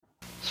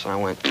So I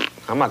went,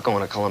 I'm not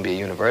going to Columbia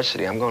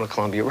University. I'm going to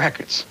Columbia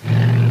Records.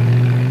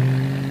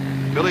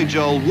 Billy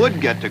Joel would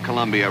get to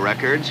Columbia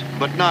Records,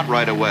 but not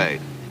right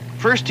away.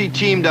 First, he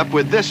teamed up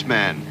with this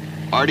man,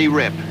 Artie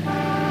Ripp.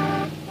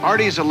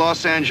 Artie's a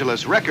Los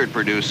Angeles record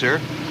producer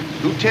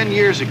who 10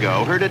 years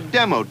ago heard a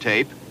demo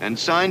tape and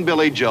signed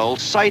Billy Joel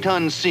sight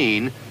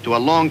unseen to a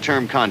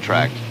long-term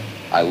contract.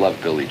 I love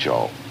Billy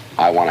Joel.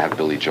 I want to have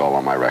Billy Joel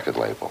on my record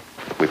label.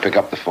 We pick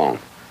up the phone.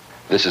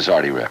 This is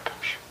Artie Ripp.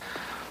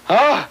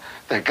 Oh,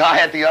 the guy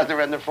at the other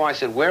end of the phone. I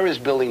said, where is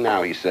Billy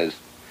now? He says,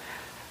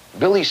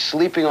 Billy's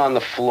sleeping on the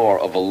floor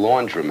of a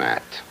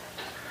laundromat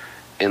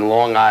in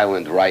Long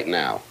Island right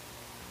now.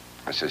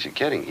 I says, you're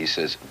kidding. He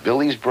says,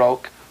 Billy's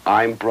broke,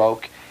 I'm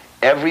broke,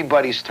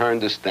 everybody's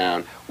turned us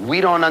down. We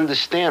don't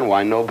understand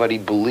why nobody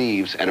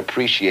believes and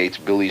appreciates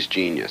Billy's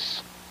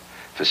genius.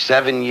 For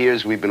 7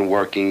 years, we've been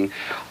working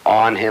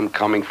on him,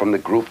 coming from the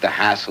group The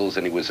Hassles,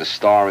 and he was a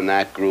star in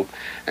that group,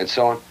 and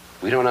so on.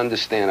 We don't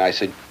understand. I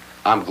said,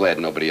 I'm glad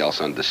nobody else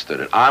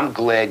understood it. I'm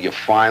glad you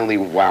finally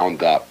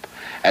wound up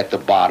at the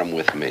bottom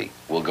with me.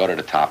 We'll go to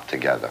the top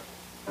together.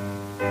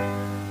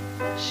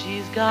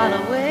 She's got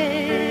a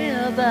way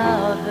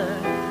about her.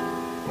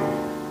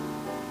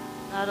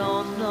 I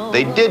don't know.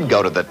 They did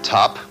go to the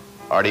top,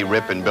 Artie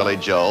Ripp and Billy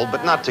Joel,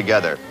 but not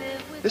together.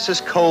 This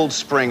is Cold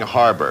Spring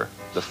Harbor,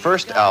 the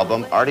first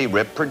album Artie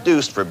Ripp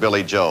produced for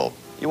Billy Joel.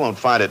 You won't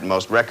find it in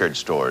most record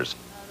stores.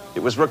 It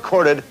was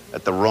recorded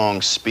at the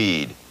wrong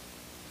speed.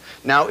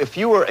 Now, if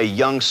you were a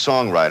young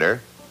songwriter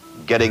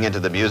getting into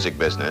the music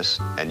business,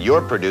 and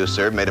your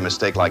producer made a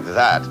mistake like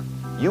that,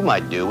 you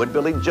might do what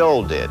Billy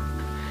Joel did.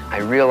 I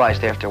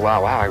realized after a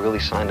while, wow, I really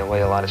signed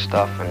away a lot of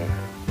stuff, and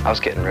I was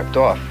getting ripped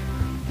off.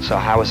 So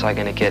how was I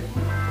going to get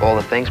all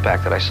the things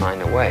back that I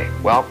signed away?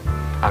 Well,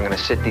 I'm going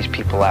to sit these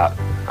people out.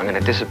 I'm going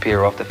to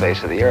disappear off the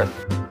face of the earth.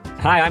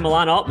 Hi, I'm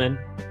Milan Altman.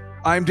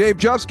 I'm Dave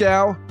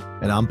Juskow.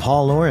 And I'm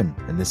Paul Lauren,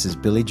 and this is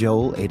Billy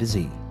Joel A to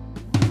Z.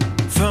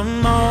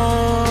 From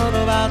all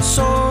about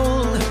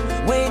soul,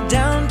 way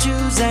down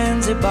to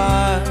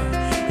Zanzibar,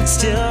 it's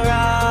still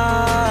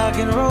rock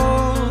and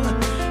roll,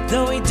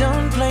 though we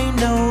don't play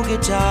no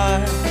guitar.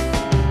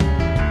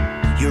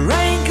 You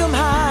rank 'em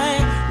high,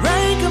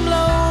 rank 'em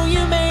low,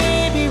 you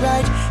may be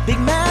right, big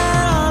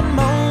man on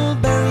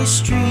Mulberry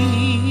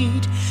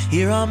Street,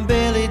 here on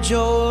Billy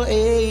Joel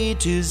A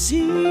to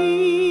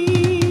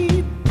Z.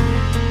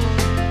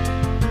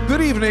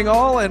 Good evening,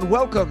 all, and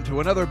welcome to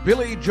another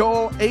Billy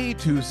Joel A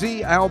to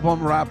Z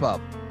album wrap-up.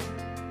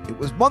 It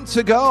was months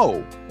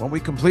ago when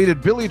we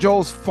completed Billy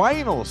Joel's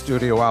final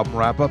studio album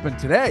wrap-up, and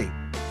today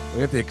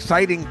we have the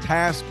exciting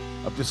task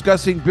of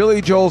discussing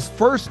Billy Joel's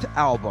first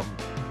album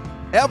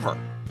ever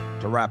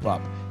to wrap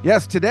up.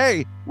 Yes,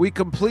 today we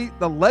complete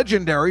the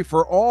legendary,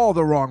 for all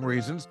the wrong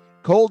reasons,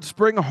 Cold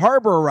Spring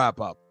Harbor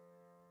wrap-up.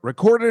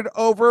 Recorded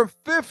over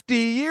 50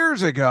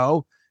 years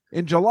ago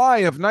in July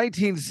of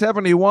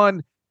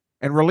 1971,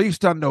 and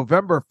released on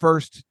November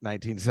 1st,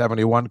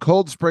 1971,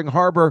 Cold Spring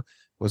Harbor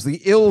was the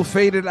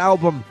ill-fated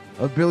album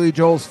of Billy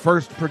Joel's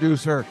first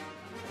producer,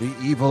 the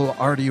evil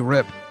Artie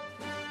Ripp.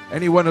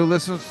 Anyone who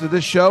listens to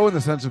this show in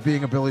the sense of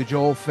being a Billy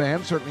Joel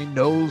fan certainly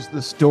knows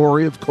the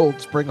story of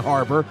Cold Spring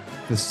Harbor.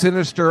 The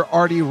sinister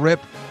Artie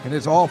Ripp and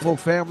his awful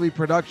family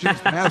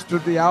productions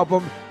mastered the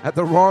album at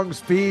the wrong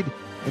speed.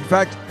 In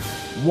fact,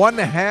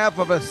 1/2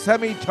 of a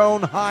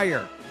semitone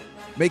higher,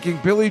 making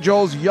Billy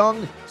Joel's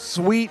young,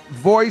 sweet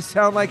voice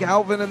sound like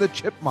Alvin and the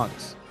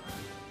Chipmunks.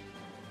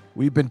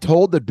 We've been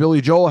told that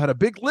Billy Joel had a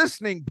big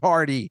listening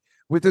party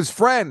with his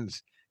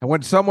friends, and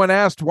when someone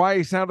asked why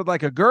he sounded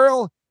like a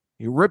girl,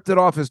 he ripped it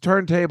off his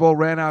turntable,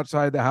 ran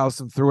outside the house,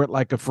 and threw it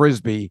like a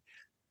Frisbee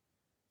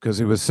because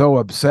he was so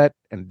upset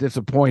and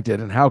disappointed,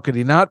 and how could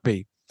he not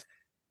be?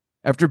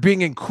 After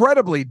being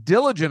incredibly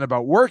diligent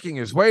about working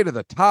his way to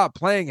the top,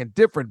 playing in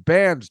different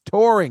bands,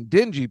 touring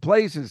dingy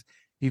places,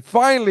 he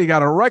finally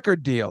got a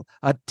record deal,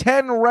 a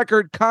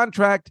 10-record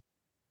contract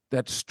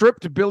that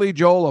stripped Billy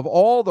Joel of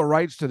all the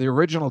rights to the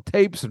original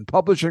tapes and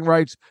publishing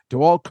rights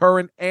to all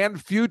current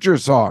and future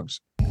songs.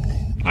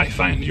 I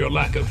find your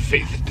lack of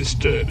faith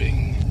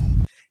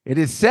disturbing. It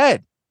is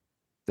said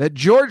that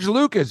George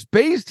Lucas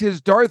based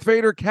his Darth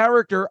Vader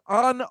character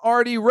on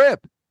Artie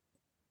Ripp.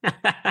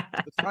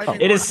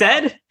 It is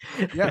said?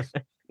 Yes,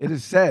 it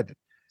is said.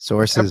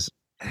 Sources.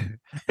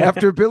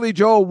 After Billy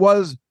Joel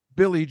was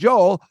Billy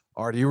Joel,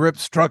 Artie Ripp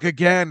struck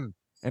again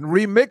and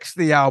remixed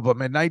the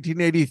album in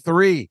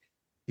 1983.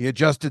 He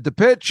adjusted the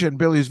pitch and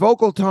Billy's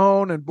vocal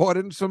tone and brought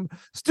in some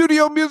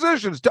studio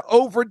musicians to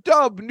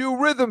overdub new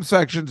rhythm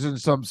sections in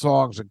some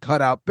songs and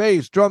cut out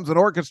bass, drums, and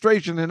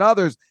orchestration in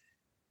others,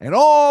 and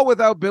all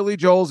without Billy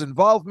Joel's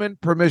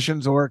involvement,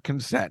 permissions, or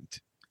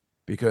consent,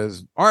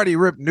 because Artie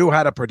Ripp knew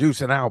how to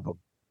produce an album.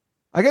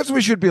 I guess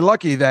we should be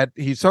lucky that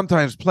he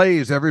sometimes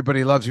plays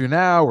Everybody Loves You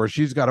Now or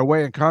She's Got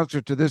Away in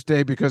concert to this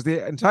day, because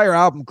the entire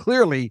album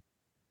clearly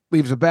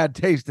leaves a bad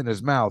taste in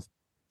his mouth.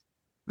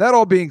 That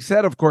all being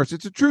said, of course,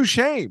 it's a true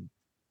shame.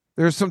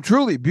 There's some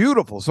truly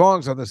beautiful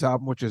songs on this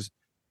album, which is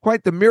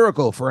Quite the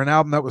miracle for an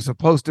album that was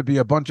supposed to be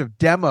a bunch of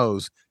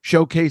demos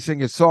showcasing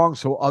his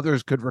songs so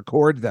others could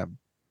record them.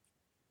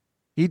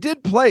 He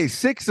did play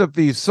 6 of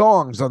these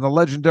songs on the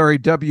legendary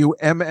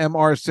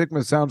WMMR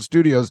Sigma Sound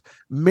Studios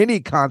mini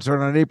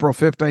concert on April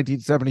 5th,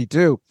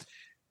 1972.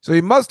 So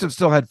he must have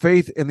still had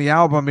faith in the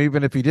album,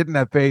 even if he didn't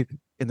have faith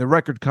in the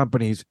record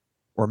companies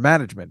or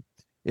management.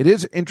 It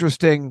is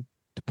interesting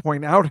to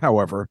point out,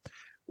 however,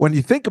 when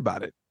you think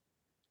about it,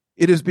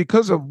 it is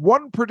because of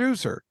one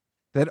producer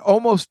that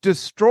almost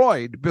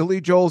destroyed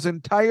Billy Joel's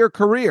entire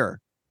career,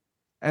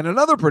 and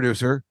another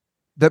producer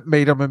that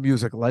made him a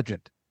music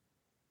legend.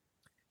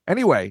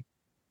 Anyway,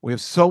 we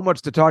have so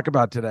much to talk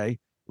about today,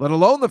 let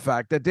alone the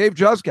fact that Dave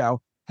Juskow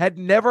had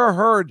never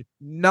heard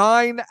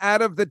 9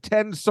 out of the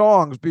 10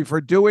 songs before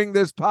doing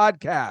this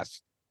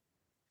podcast.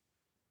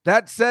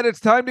 That said, it's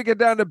time to get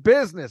down to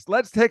business.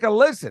 Let's take a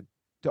listen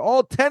to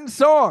all 10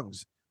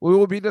 songs we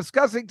will be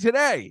discussing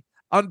today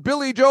on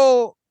Billy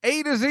Joel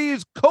A to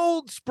Z's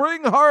Cold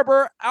Spring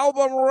Harbor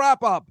album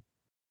wrap-up.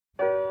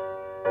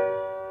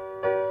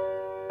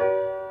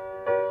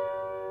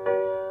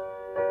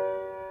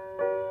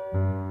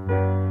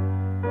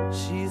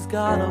 She's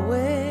got a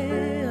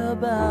way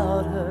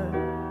about her.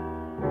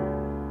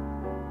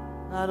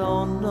 I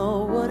don't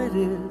know what it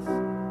is,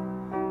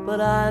 but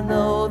I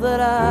know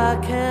that I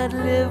can't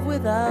live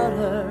without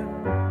her.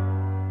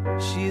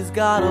 She's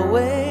got a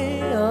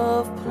way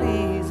of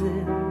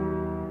pleasing.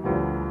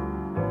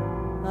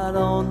 I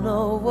don't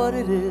know what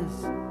it is,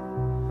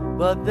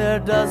 but there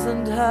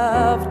doesn't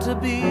have to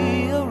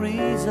be a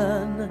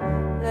reason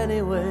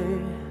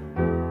anyway.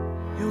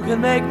 You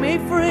can make me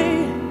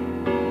free,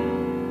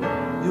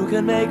 you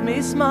can make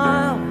me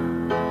smile,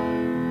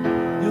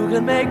 you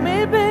can make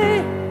me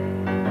be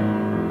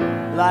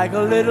like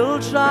a little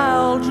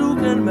child. You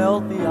can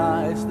melt the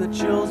ice that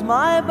chills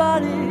my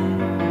body,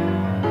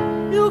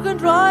 you can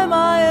dry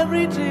my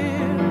every tear,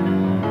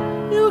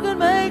 you can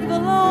make the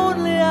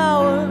lonely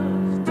hours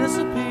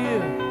disappear.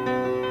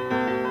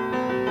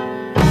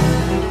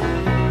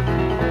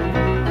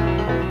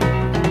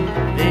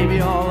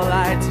 Baby, all the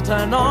lights are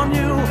turned on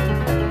you.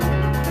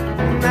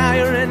 Now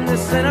you're in the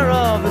center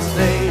of the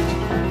stage.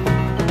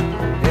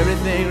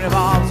 Everything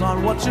revolves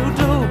on what you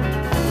do.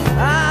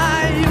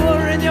 You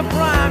are in your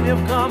prime,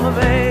 you've come of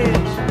age,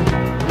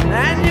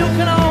 and you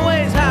can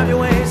always have your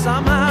way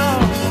somehow,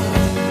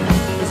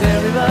 'cause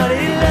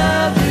everybody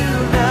loves you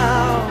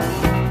now.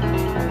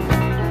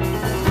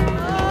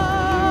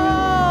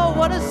 Oh,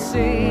 what a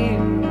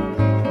scene.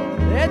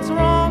 It's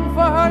wrong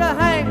for her to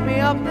hang me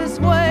up this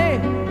way.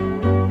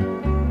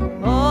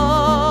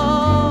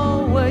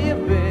 Oh, where you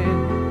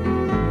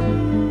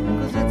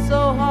been? 'Cause it's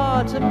so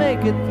hard to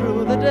make it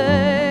through the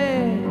day.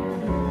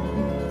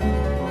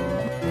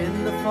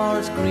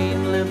 Forest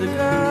green lived a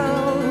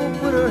girl who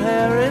put her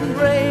hair in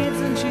braids,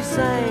 and she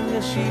sang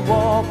as she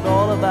walked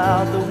all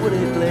about the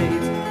wooded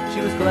glades.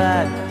 She was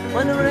glad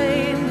when the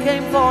rain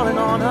came falling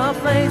on her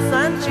face,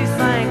 and she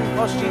sang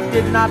for she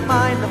did not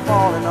mind the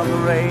falling of the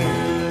rain.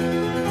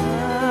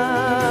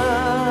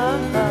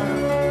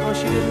 For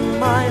she didn't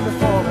mind the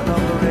falling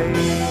of the rain.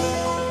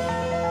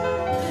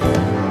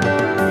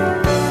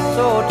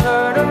 So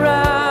turn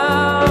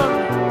around,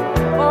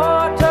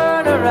 oh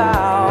turn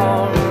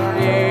around,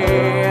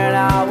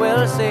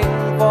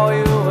 sing for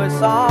you a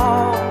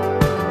song.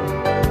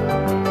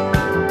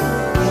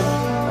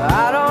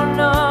 I don't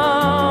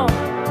know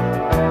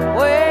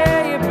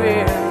where you've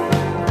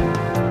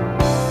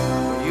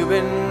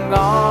been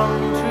gone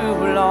too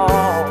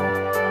long.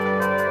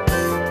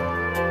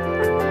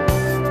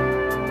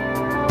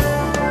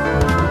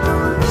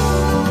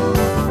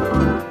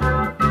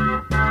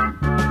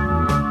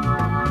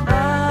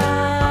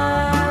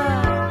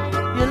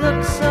 You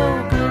look so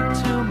good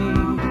to me.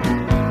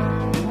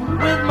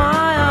 With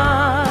my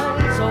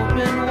eyes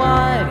open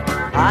wide,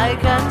 I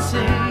can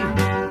see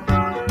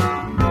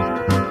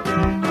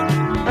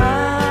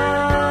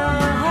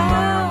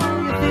how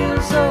you feel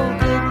so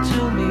good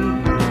to me.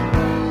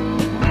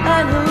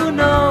 And who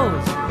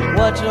knows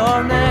what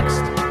your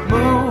next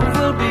move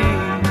will be.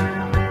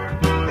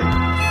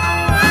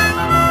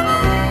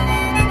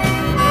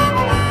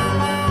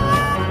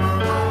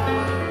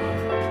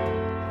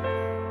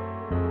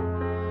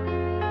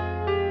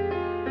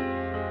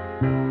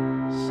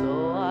 So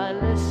I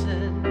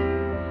listen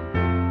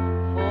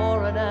for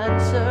an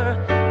answer,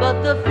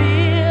 but the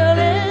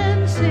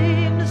feeling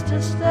seems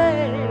to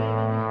stay.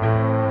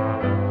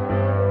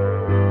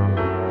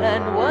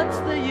 And what's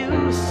the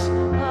use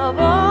of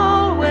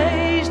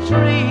always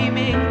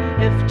dreaming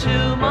if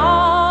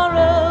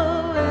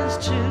tomorrow is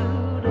today?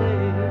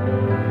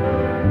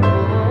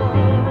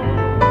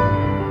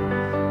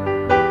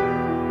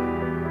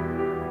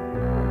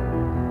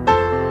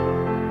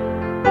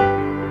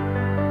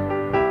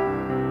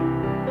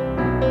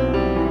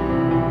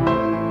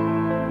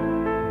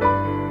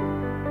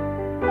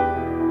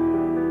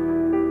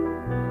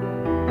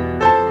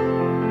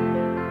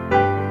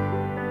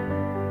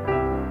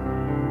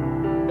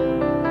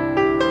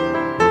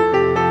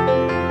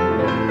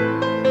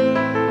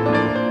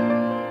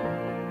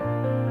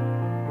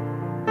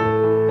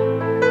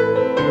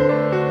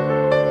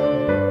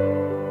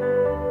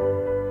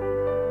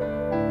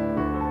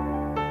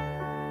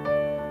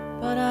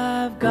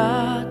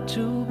 got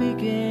to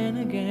begin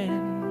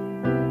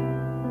again.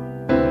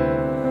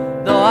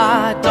 Though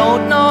I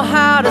don't know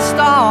how to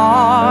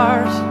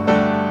start,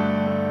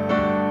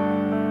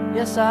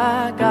 yes,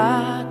 I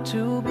got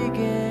to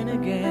begin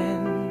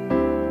again.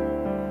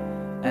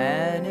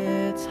 And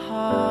it's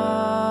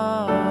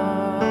hard.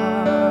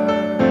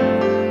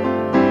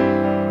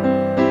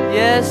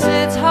 Yes,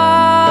 it's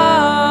hard.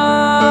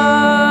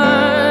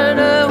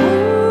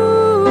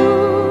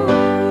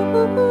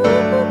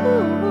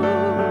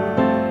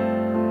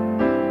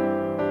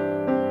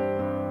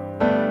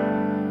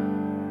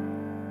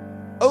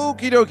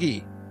 Okie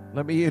dokie.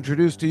 Let me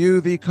introduce to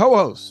you the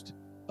co-host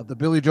of the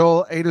Billy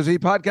Joel A to Z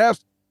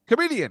podcast,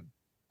 comedian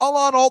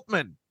Alon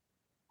Altman.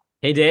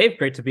 Hey, Dave.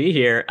 Great to be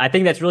here. I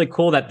think that's really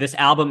cool that this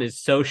album is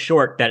so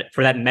short that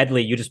for that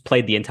medley, you just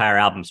played the entire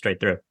album straight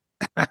through.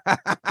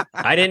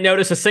 I didn't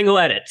notice a single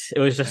edit. It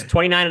was just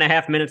 29 and a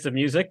half minutes of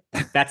music.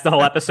 That's the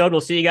whole episode.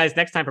 We'll see you guys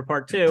next time for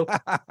part 2.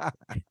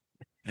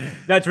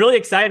 No, it's really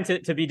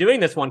exciting to be doing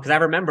this one because I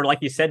remember, like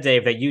you said,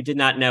 Dave, that you did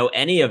not know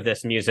any of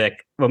this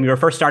music when we were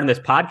first starting this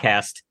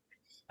podcast.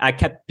 I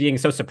kept being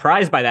so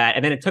surprised by that.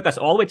 And then it took us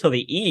all the way till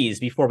the E's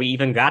before we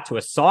even got to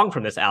a song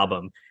from this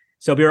album.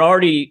 So we were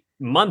already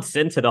months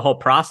into the whole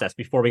process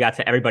before we got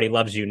to Everybody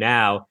Loves You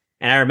Now.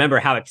 And I remember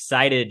how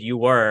excited you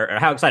were, or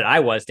how excited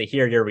I was to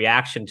hear your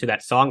reaction to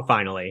that song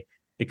finally,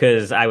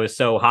 because I was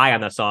so high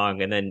on the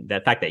song. And then the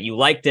fact that you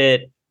liked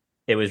it,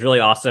 it was really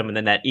awesome. And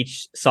then that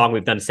each song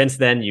we've done since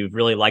then, you've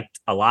really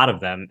liked a lot of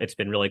them. It's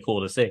been really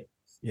cool to see.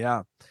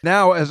 Yeah.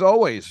 Now, as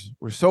always,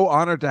 we're so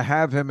honored to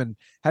have him and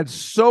had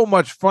so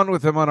much fun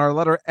with him on our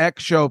Letter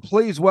X show.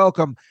 Please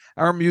welcome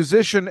our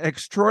musician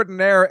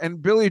extraordinaire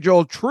and Billy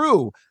Joel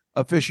true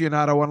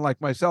aficionado, unlike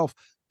myself,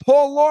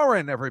 Paul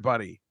Lauren,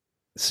 everybody.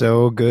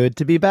 So good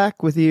to be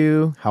back with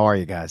you. How are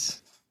you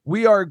guys?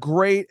 We are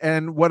great.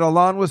 And what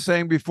Alon was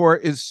saying before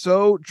is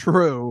so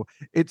true.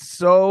 It's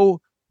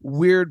so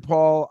weird,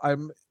 Paul.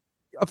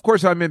 Of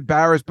course, I'm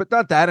embarrassed, but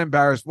not that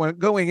embarrassed. When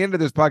going into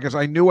this podcast,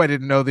 I knew I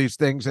didn't know these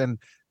things, and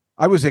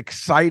I was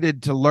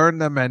excited to learn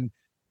them. And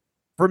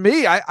for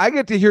me, I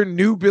get to hear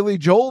new Billy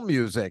Joel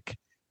music.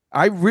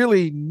 I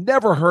really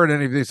never heard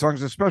any of these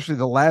songs, especially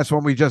the last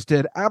one we just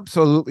did.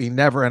 Absolutely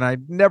never. And I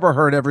never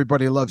heard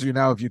Everybody Loves You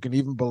Now, if you can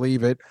even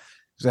believe it,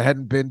 because I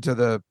hadn't been to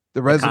the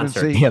residency.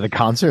 Concert. Yeah, the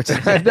concerts.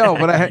 No,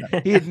 but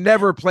he had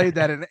never played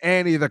that in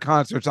any of the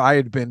concerts I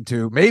had been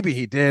to. Maybe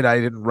he did. I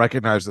didn't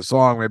recognize the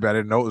song. Maybe I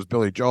didn't know it was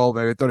Billy Joel.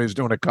 Maybe I thought he was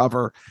doing a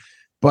cover.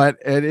 But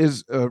it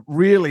is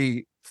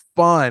really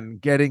fun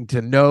getting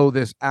to know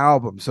this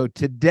album. So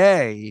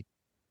today,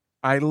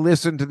 I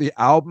listened to the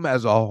album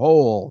as a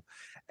whole,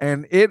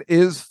 and it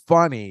is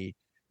funny.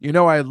 You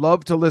know, I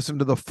love to listen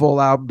to the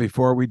full album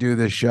before we do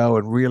this show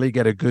and really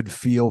get a good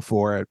feel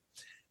for it.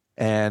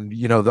 And,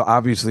 you know,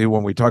 obviously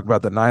when we talk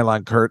about the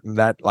Nylon Curtain,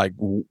 that I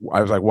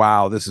was like,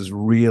 wow, this is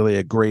really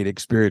a great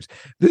experience.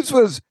 This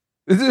was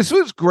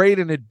great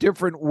in a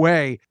different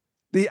way.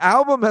 The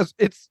album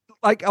it's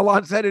like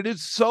Alon said, it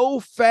is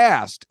so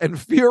fast and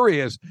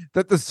furious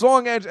that the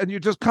song ends and you're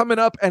just coming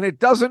up and it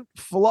doesn't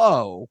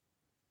flow.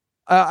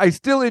 I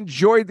still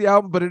enjoyed the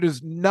album, but it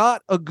is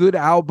not a good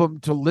album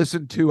to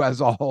listen to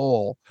as a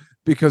whole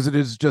because it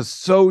is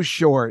just so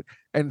short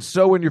and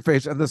so in your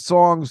face. And the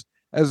songs,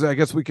 as I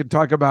guess we can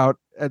talk about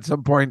at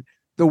some point,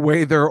 the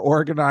way they're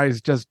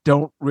organized just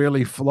don't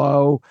really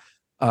flow.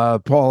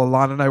 Paul,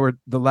 Alon, and I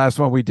the last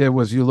one we did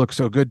was You Look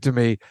So Good to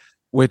Me,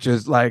 which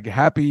is like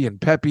happy and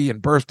peppy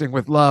and bursting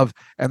with love.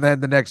 And then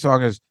the next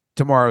song is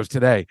Tomorrow's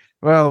Today.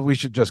 Well, we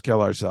should just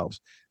kill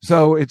ourselves.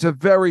 So it's a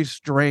very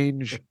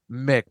strange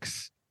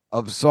mix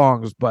of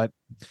songs, but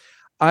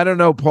I don't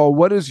know, Paul,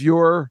 what is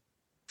your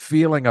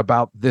feeling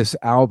about this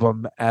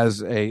album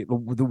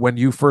when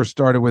you first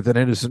started with An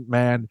Innocent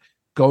Man,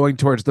 going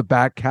towards the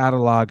back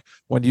catalog,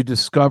 when you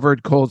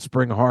discovered Cold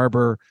Spring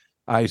Harbor?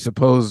 I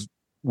suppose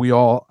we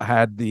all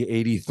had the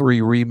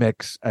 83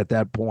 remix at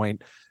that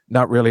point,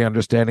 not really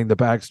understanding the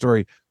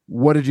backstory.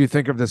 What did you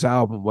think of this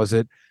album? Was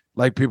it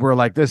like people were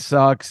like, this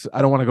sucks,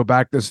 I don't want to go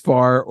back this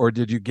far? Or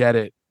did you get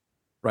it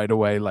right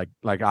away like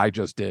I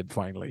just did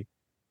finally?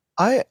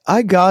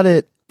 I got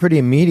it pretty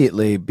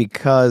immediately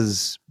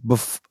because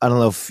I don't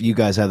know if you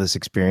guys have this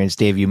experience.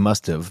 Dave, you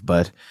must have,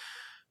 but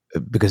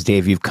because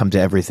Dave, you've come to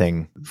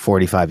everything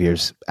 45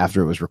 years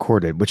after it was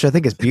recorded, which I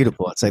think is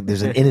beautiful. It's like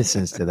there's an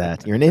innocence to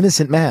that. You're an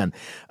innocent man.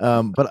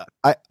 But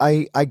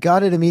I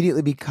got it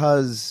immediately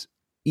because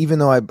even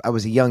though I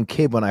was a young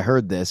kid when I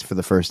heard this for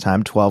the first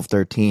time, 12,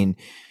 13,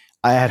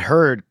 I had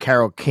heard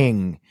Carole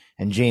King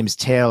and James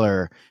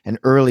Taylor and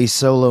early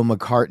solo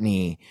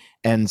McCartney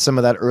and some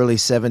of that early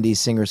 70s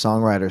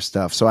singer-songwriter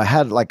stuff. So I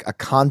had like a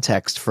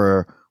context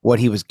for what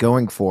he was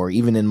going for.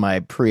 Even in my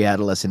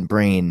pre-adolescent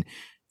brain,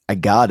 I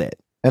got it.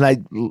 And I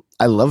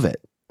love it.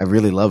 I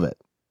really love it.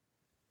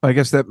 I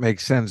guess that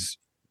makes sense,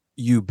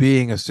 you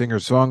being a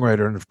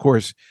singer-songwriter. And of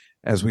course,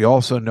 as we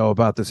also know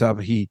about this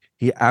album, he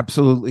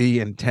absolutely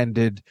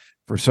intended,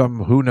 for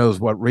some who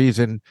knows what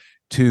reason,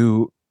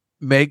 to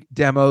make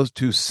demos,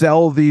 to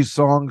sell these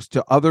songs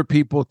to other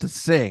people to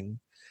sing.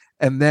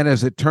 And then,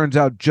 as it turns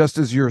out, just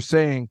as you're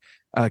saying,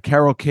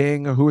 Carole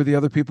King, or who are the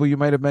other people you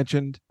might have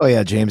mentioned? Oh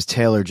yeah, James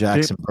Taylor,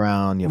 Jackson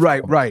Brown.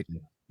 Right.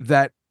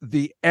 That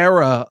the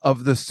era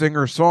of the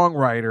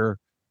singer-songwriter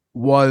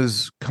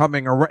was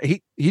coming around.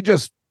 He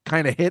just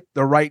kind of hit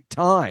the right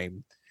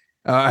time.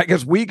 I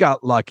guess we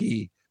got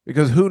lucky,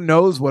 because who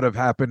knows what would have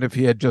happened if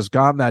he had just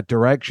gone that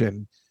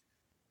direction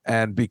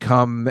and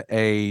become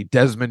a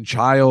Desmond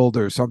Child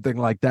or something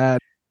like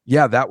that.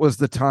 Yeah, that was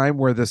the time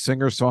where the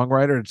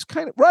singer-songwriter, it's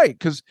kind of right,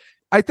 because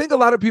I think a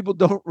lot of people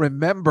don't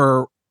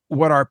remember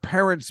what our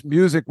parents'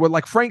 music was.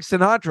 Like Frank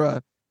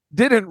Sinatra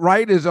didn't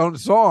write his own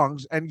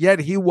songs, and yet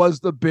he was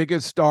the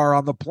biggest star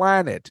on the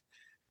planet.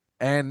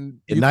 And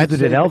neither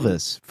did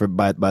Elvis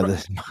by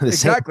the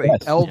exactly same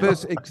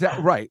Elvis,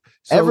 exactly right.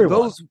 So Everyone.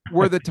 Those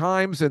were the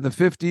times in the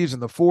 50s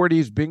and the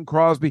 40s. Bing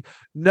Crosby,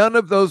 none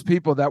of those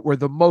people that were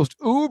the most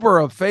uber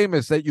of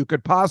famous that you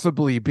could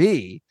possibly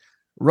be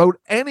wrote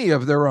any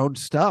of their own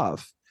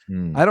stuff.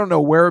 I don't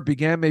know where it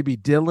began. Maybe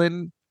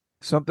Dylan,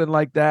 something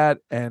like that,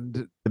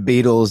 and the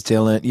Beatles,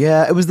 Dylan.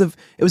 Yeah, it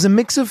was a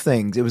mix of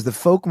things. It was the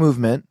folk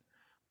movement,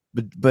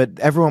 but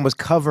everyone was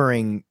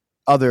covering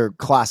other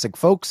classic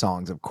folk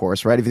songs, of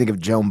course, right? If you think of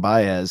Joan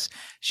Baez,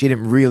 she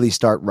didn't really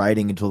start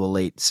writing until the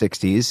late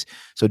 60s.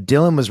 So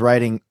Dylan was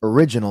writing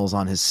originals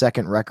on his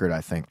second record,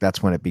 I think.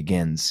 That's when it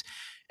begins.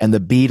 And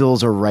the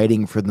Beatles are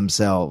writing for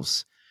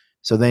themselves.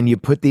 So then you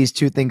put these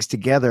two things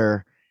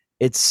together,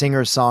 it's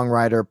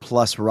singer-songwriter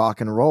plus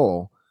rock and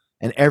roll.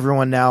 And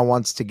everyone now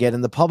wants to get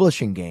in the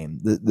publishing game.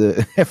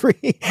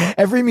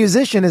 Every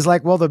musician is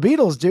like, well, the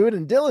Beatles do it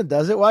and Dylan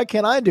does it. Why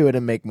can't I do it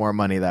and make more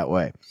money that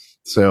way?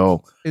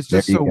 So it's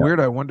just so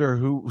weird. I wonder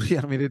who. Yeah,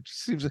 I mean, it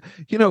seems,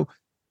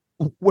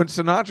 when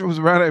Sinatra was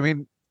around, I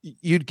mean,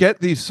 you'd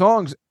get these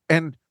songs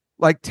and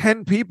like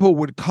 10 people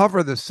would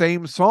cover the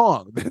same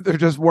song. There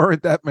just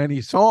weren't that many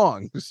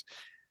songs.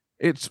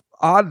 It's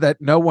odd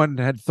that no one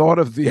had thought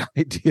of the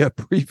idea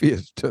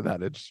previous to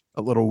that. It's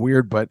a little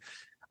weird, but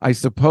I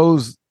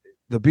suppose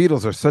the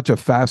Beatles are such a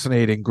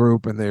fascinating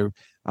group, and they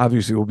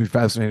obviously will be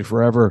fascinating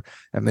forever.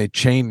 And they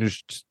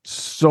changed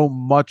so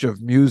much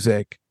of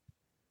music.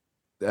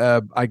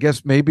 I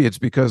guess maybe it's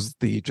because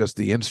the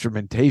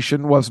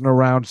instrumentation wasn't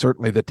around.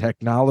 Certainly the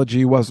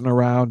technology wasn't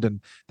around,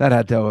 and that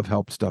had to have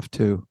helped stuff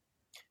too.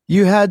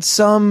 You had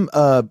some,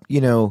 on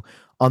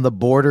the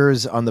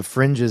borders, on the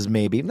fringes,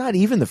 maybe not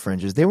even the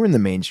fringes. They were in the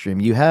mainstream.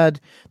 You had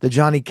the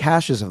Johnny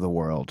Cashes of the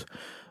world.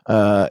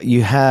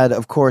 You had,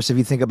 of course, if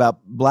you think about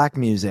black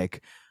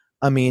music,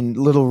 I mean,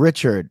 Little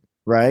Richard,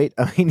 right?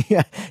 I mean,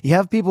 yeah, you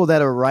have people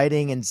that are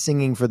writing and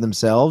singing for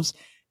themselves.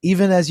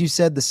 Even as you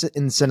said,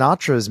 in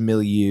Sinatra's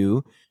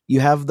milieu, you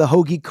have the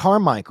Hoagie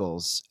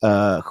Carmichaels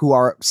who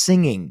are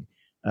singing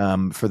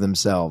for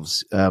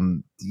themselves.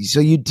 So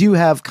you do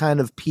have kind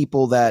of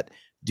people that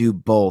do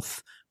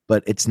both,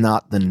 but it's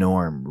not the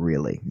norm,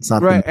 really. It's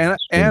not right.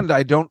 And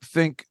I don't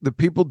think the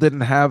people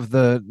didn't have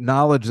the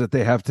knowledge that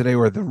they have today,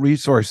 or the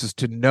resources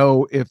to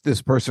know if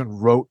this person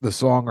wrote the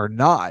song or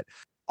not.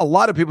 A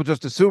lot of people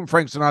just assume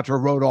Frank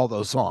Sinatra wrote all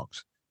those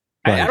songs.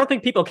 Right. I don't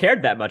think people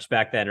cared that much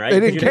back then, right? They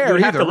didn't care you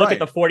have either, to look right.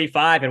 at the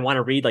 45 and want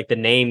to read like the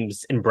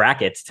names in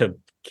brackets to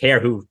care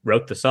who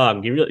wrote the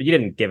song. You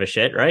didn't give a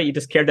shit, right? You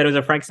just cared that it was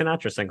a Frank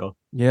Sinatra single.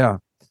 Yeah.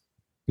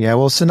 Yeah,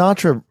 well,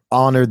 Sinatra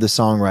honored the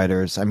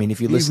songwriters. I mean, if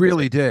you listen, he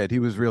really did. He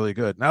was really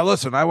good. Now,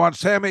 listen, I want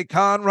Sammy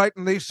Kahn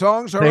writing these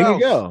songs. Or there else.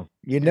 You go.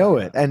 You know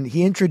it. And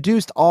he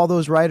introduced all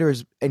those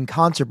writers in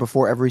concert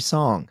before every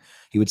song.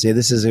 He would say,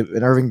 this is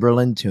an Irving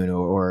Berlin tune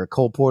or a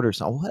Cole Porter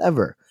song,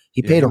 whatever.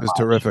 He paid. He was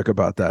terrific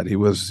about that. He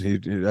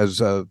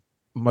has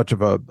much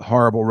of a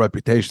horrible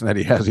reputation that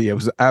he has. He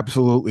was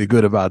absolutely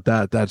good about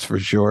that. That's for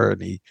sure.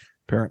 And he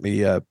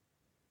apparently,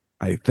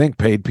 I think,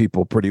 paid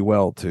people pretty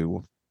well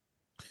to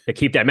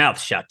keep their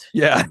mouths shut.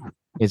 Yeah,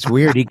 it's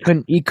weird. He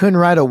couldn't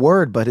write a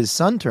word, but his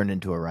son turned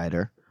into a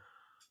writer.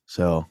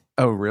 So.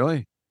 Oh,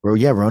 really? Well,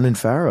 yeah, Ronan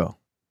Farrow.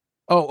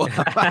 Oh,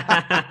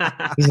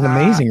 he's an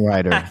amazing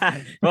writer.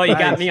 Well, you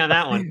got me on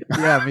that one.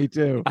 Yeah, me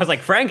too. I was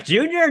like, Frank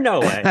Jr.? No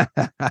way.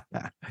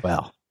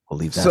 Well, we'll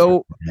leave that.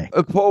 So,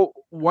 Paul,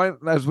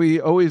 as we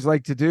always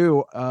like to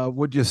do,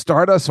 would you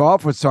start us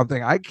off with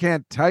something? I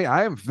can't tell you.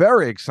 I am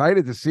very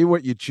excited to see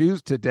what you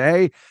choose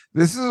today.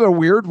 This is a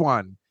weird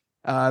one.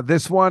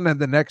 This one and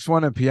the next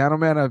one and Piano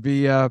Man, I'd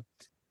be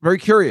very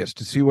curious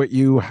to see what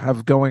you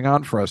have going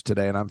on for us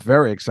today. And I'm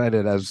very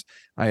excited, as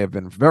I have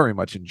been very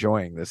much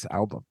enjoying this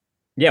album.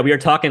 Yeah, we were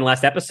talking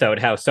last episode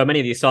how so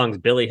many of these songs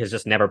Billy has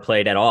just never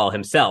played at all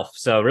himself.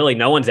 So really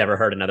no one's ever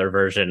heard another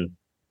version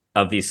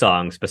of these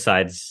songs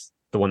besides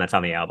the one that's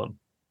on the album.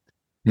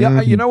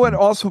 Yeah, you know what?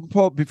 Also,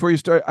 Paul, before you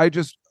start, I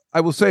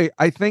will say,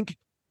 I think,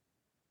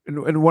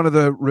 and one of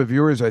the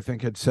reviewers, I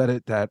think, had said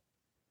it, that,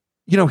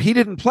 he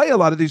didn't play a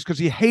lot of these because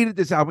he hated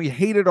this album. He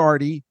hated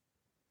Artie,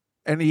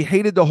 and he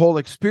hated the whole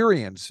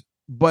experience.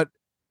 But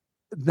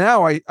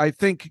now I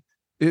think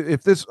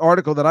if this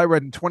article that I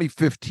read in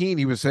 2015,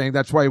 he was saying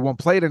that's why he won't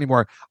play it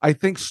anymore. I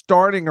think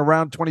starting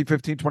around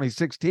 2015,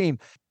 2016,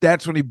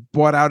 that's when he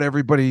bought out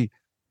Everybody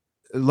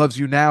Loves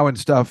You Now and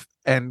stuff,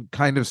 and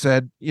kind of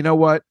said, you know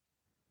what?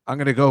 I'm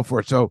going to go for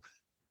it. So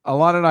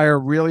Alana and I are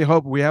really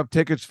hoping we have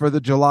tickets for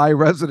the July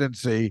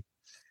residency,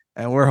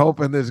 and we're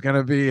hoping there's going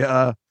to be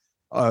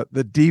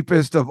the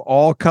deepest of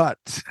all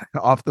cuts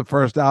off the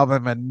first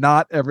album, and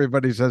not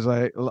everybody says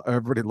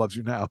everybody loves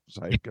you now.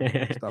 So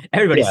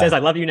everybody says I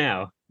love you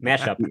now.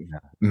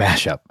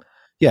 Mashup.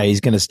 Yeah,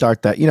 he's going to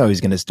start that. He's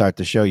going to start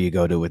the show you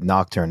go to with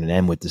Nocturne and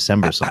end with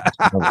December songs.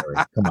 Don't worry.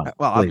 Come on.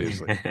 Well,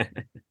 obviously.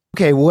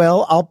 Okay,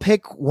 well, I'll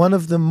pick one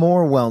of the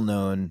more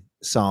well-known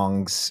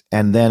songs,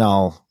 and then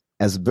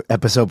as the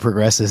episode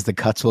progresses, the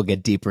cuts will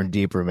get deeper and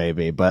deeper,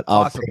 maybe. But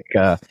I'll pick.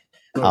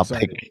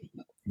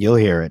 You'll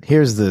hear it.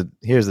 Here's the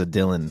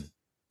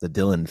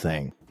Dylan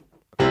thing.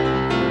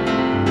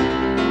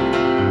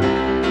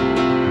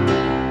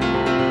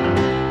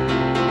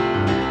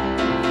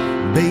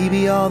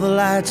 Baby, all the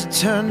lights are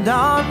turned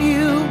on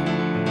you,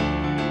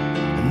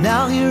 and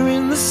now you're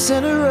in the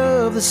center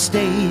of the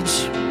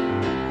stage.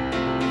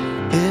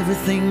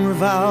 Everything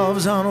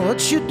revolves on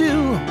what you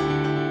do.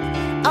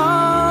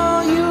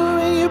 Oh, you're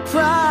in your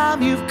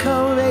prime, you've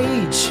come of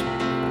age,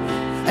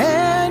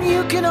 and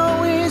you can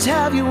always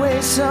have your way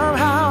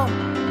somehow.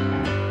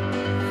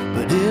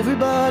 But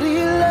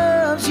everybody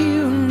loves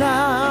you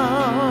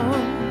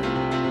now.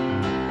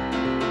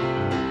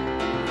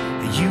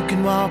 You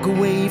can walk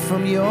away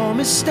from your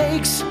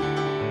mistakes.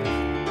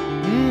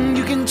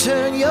 You can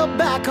turn your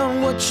back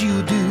on what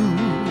you do.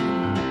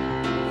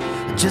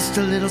 Just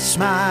a little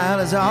smile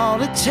is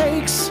all it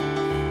takes.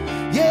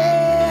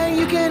 Yeah,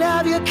 you can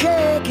have your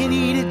cake and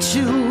eat it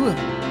too.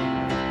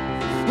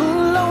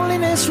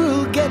 Loneliness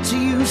will get to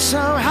you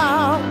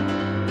somehow.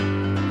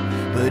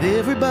 But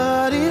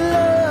everybody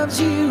loves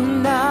you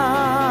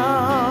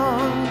now.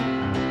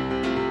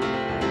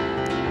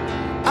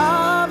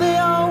 Ah, they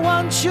all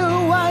want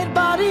your white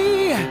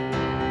body,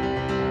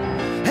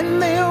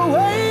 and they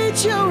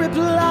await your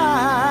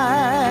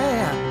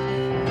reply.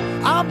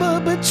 Ah,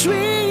 but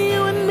between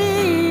you and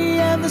me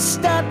and the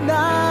Staten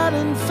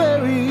Island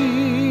ferry,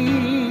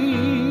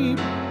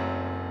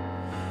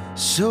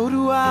 so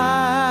do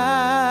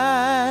I.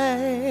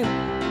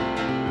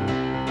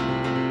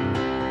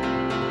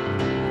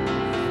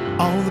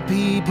 All the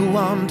people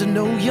want to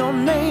know your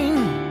name.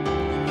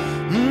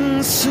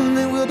 Soon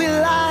there will be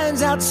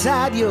lines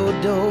outside your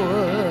door.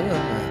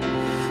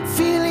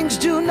 Feelings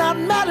do not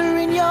matter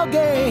in your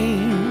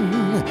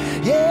game.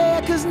 Yeah,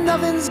 'cause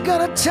nothing's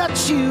gonna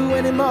touch you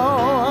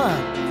anymore.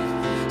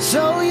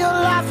 So your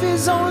life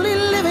is only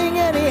living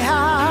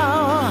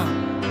anyhow.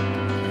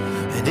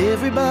 And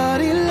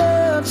everybody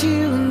loves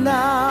you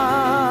now.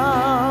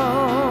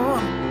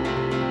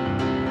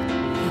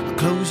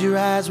 Close your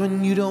eyes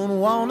when you don't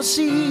want to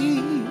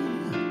see.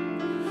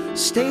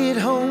 Stay at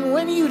home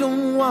when you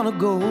don't want to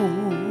go.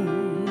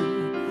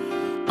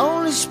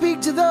 Only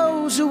speak to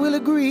those who will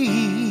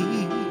agree.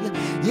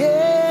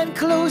 Yeah, and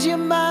close your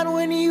mind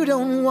when you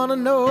don't want to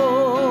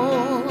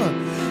know.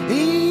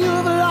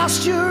 You've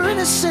lost your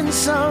innocence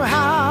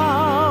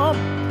somehow.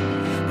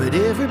 But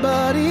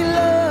everybody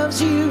loves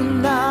you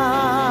now.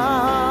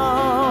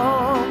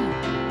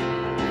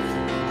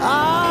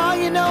 Ah,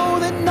 you know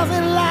that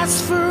nothing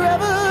lasts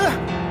forever,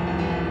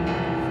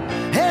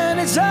 and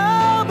it's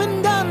all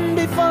been done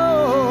before.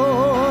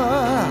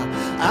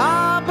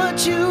 Ah,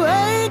 but you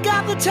ain't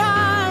got the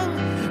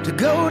time to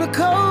go to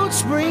Cold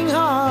Spring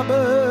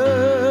Harbor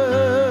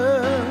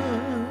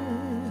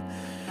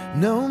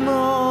no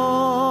more.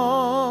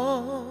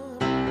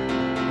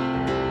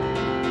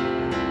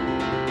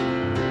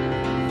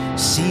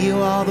 See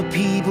all the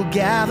people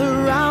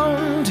gather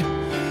round.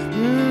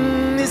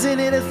 Isn't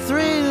it a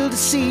thrill to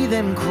see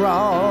them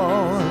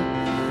crawl?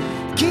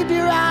 Keep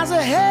your eyes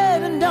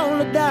ahead and don't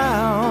look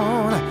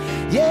down.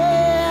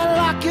 Yeah,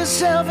 lock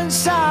yourself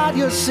inside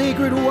your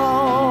sacred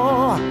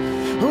wall.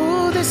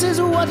 Oh, this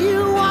is what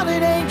you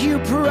wanted, ain't you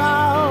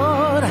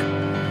proud?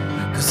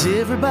 'Cause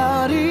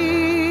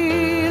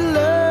everybody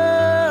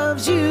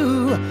loves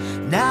you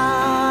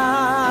now.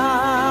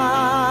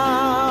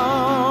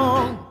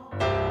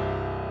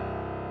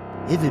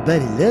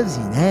 Everybody loves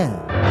you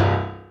now.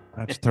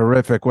 That's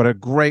terrific. What a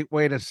great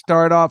way to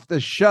start off the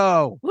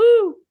show.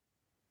 Woo!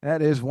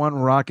 That is one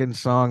rockin'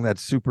 song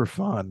that's super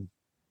fun.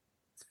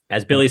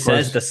 As Billy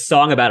says, the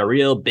song about a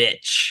real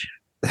bitch.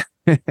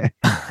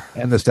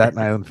 And the Staten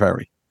Island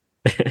Ferry.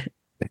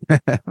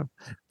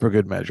 For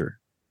good measure.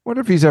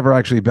 Wonder if he's ever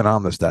actually been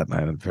on the Staten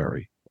Island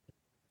Ferry.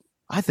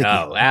 I think.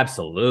 Oh,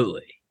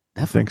 absolutely.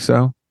 I think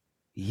so.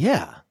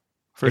 Yeah.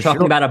 You're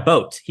talking about a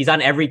boat. He's on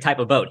every type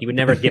of boat. He would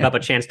never give up a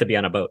chance to be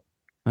on a boat.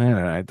 I don't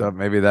know. I thought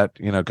maybe that,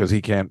 because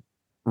he can't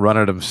run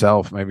it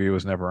himself. Maybe he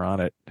was never on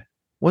it.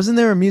 Wasn't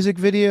there a music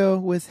video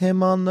with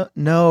him on the?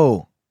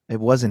 No, it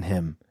wasn't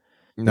him.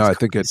 No, I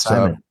think it's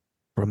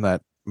from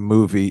that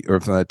movie or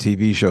from that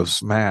TV show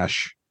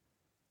Smash.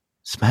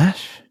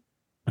 Smash?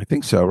 I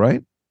think so,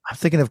 right? I'm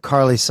thinking of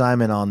Carly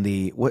Simon on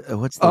the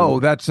what's the? Oh,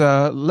 that's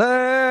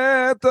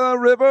Let the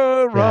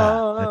River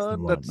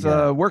Run. That's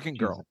Working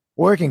Girl.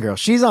 Working Girl.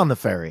 She's on the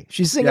ferry.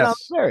 She's singing on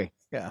the ferry.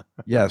 Yeah.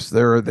 Yes,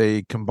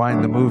 they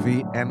combined the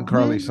movie and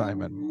Carly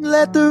Simon.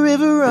 Let the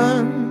river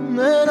run,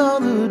 let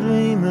all the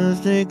dreamers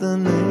take the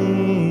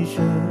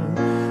nation.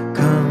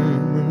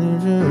 Come.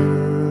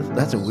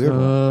 That's a weird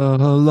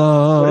one.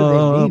 What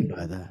do they mean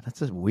by that?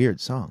 That's a weird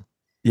song.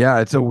 Yeah,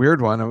 it's a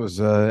weird one. It was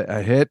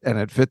a hit, and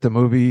it fit the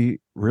movie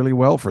really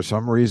well for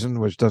some reason,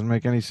 which doesn't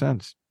make any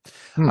sense.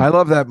 I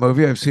love that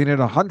movie. I've seen it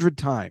 100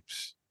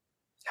 times.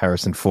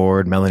 Harrison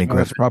Ford, Melanie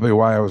Griffith. That's probably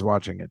why I was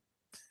watching it.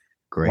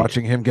 Great.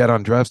 Watching him get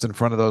undressed in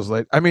front of those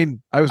late. I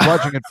mean, I was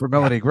watching it for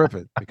Melanie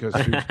Griffith because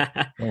she's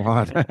so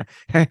hot.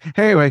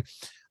 Anyway,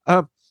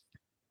 I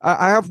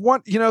have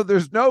one.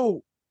 There's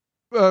no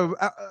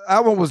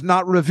album was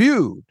not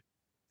reviewed,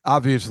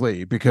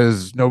 obviously,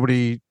 because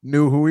nobody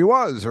knew who he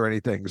was or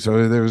anything,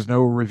 so there was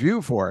no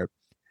review for it.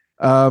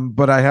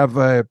 But I have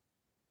a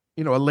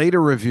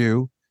later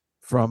review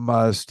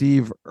from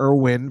Steve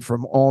Irwin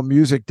from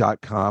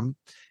AllMusic.com.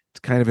 It's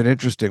kind of an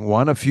interesting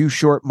one. A few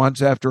short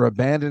months after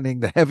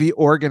abandoning the heavy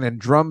organ and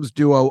drums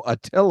duo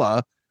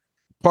Attila,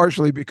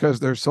 partially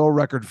because their sole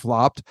record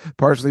flopped,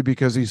 partially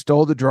because he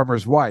stole the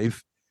drummer's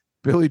wife,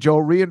 Billy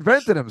Joel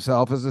reinvented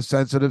himself as a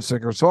sensitive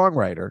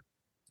singer-songwriter.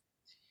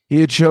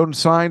 He had shown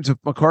signs of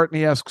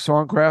McCartney-esque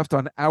songcraft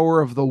on Hour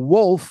of the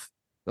Wolf,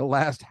 the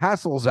last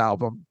Hassles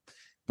album,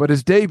 but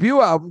his debut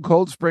album,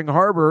 Cold Spring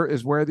Harbor,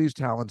 is where these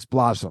talents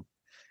blossom.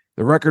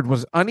 The record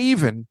was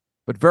uneven,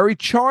 but very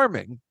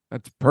charming.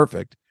 That's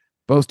perfect.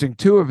 Boasting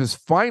two of his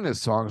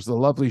finest songs, the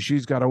lovely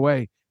She's Got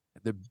Away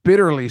and the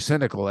bitterly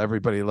cynical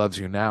Everybody Loves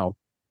You Now,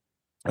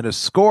 and a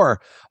score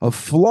of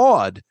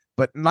flawed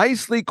but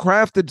nicely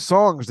crafted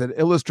songs that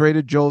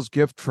illustrated Joel's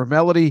gift for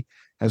melody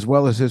as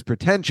well as his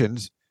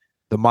pretensions.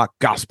 The mock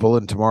gospel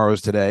in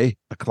Tomorrow's Today,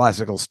 a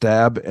classical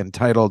stab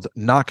entitled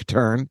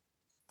Nocturne.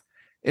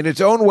 In its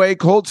own way,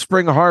 Cold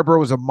Spring Harbor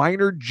was a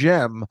minor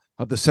gem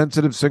of the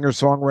sensitive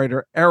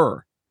singer-songwriter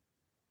era.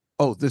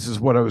 Oh, this is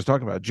what I was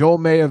talking about. Joel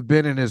may have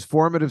been in his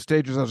formative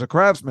stages as a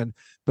craftsman,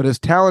 but his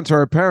talents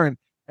are apparent,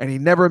 and he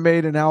never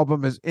made an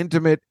album as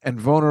intimate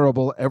and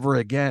vulnerable ever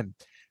again.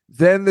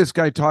 Then this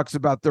guy talks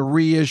about the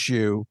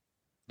reissue.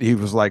 He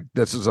was like,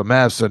 this is a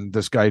mess, and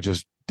this guy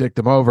just dicked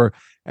him over.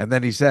 And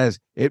then he says,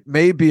 it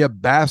may be a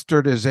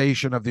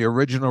bastardization of the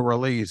original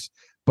release,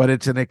 but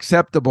it's an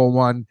acceptable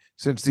one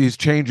since these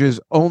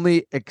changes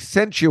only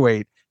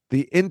accentuate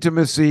the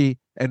intimacy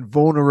and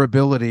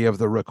vulnerability of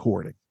the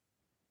recording.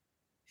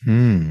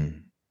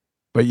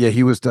 But yeah,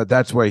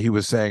 that's why he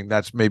was saying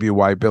that's maybe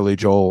why Billy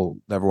Joel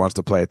never wants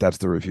to play it. That's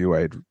the review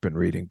I had been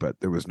reading, but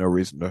there was no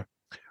reason to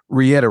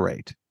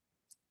reiterate.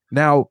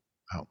 Now,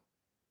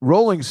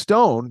 Rolling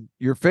Stone,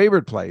 your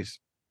favorite place,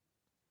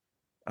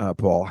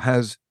 Paul,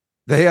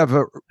 they have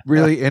a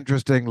really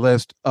interesting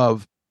list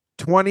of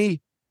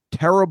 20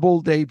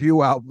 terrible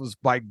debut albums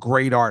by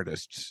great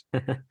artists.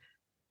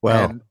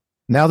 Well,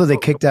 now that they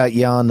kicked out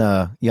Jan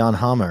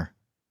Hammer,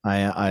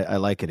 I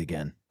like it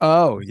again.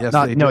 Oh, yes.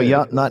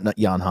 Not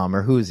Jan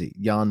Hammer. Who is he?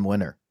 Jan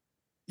Winter.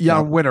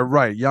 Jan Winter,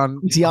 right. Jan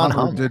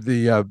Hammer did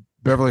the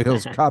Beverly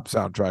Hills Cop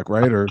soundtrack,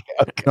 right? Or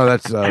okay. No,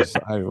 that's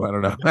I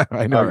don't know.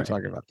 I know what you're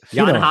talking about.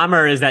 Jan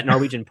Hammer is that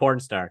Norwegian porn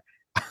star.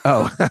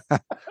 Oh.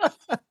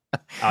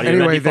 Are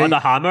you ready for the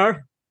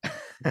Hammer?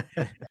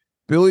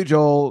 Billy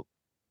Joel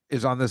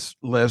is on this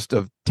list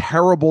of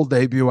terrible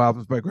debut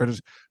albums by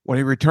critics. When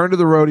he returned to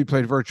the road, he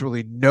played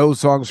virtually no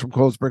songs from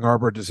Cold Spring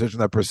Harbor, a decision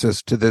that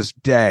persists to this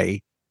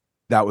day.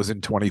 That was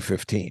in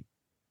 2015.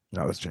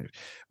 Now it's changed.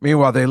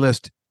 Meanwhile, they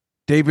list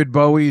David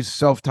Bowie's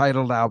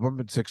self-titled album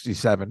in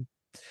 1967,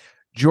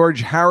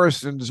 George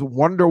Harrison's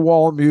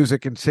Wonderwall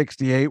music in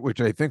 1968, which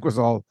I think was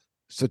all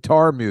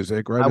sitar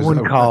music, right? I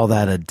wouldn't call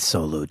that a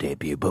solo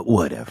debut, but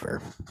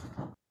whatever.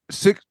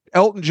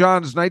 Elton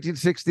John's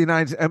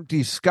 1969's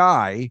Empty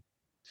Sky,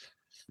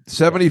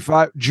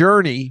 75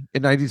 Journey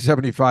in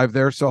 1975,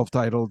 their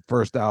self-titled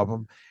first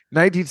album,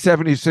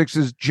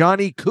 1976's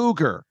Johnny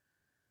Cougar.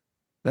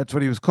 That's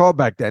what he was called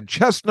back then.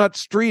 Chestnut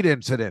Street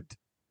Incident.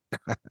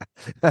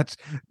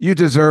 You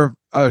deserve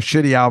a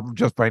shitty album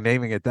just by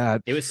naming it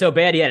that. It was so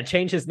bad he had to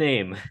change his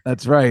name.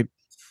 That's right.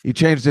 He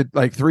changed it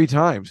like 3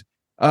 times.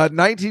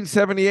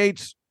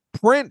 1978's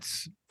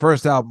Prince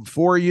first album,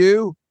 For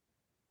You,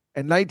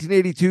 and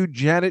 1982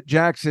 Janet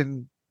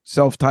Jackson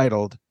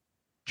self-titled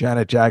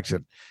Janet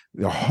Jackson.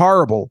 The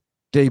horrible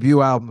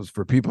debut albums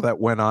for people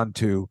that went on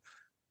to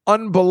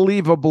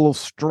unbelievable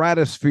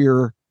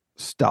stratosphere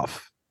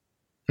stuff.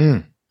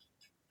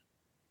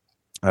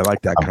 I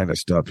like that kind of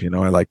stuff. I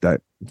like that.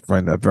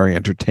 Find that very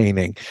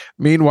entertaining.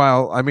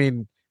 Meanwhile, I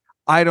mean,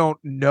 I don't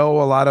know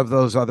a lot of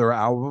those other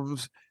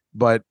albums,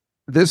 but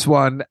this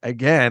one,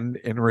 again,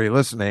 in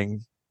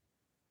re-listening,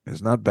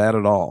 is not bad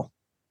at all.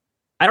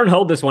 I don't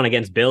hold this one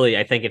against Billy.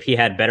 I think if he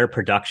had better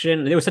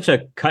production, it was such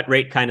a cut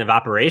rate kind of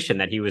operation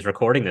that he was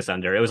recording this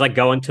under. It was like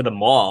going to the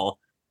mall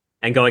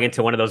and going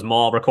into one of those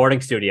mall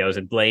recording studios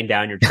and laying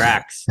down your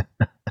tracks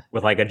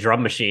with like a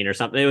drum machine or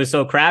something. It was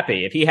so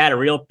crappy. If he had a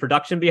real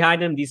production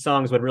behind him, these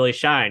songs would really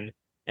shine.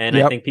 And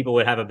I think people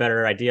would have a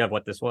better idea of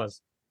what this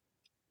was.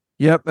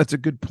 Yep, that's a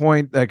good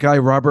point. That guy,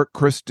 Robert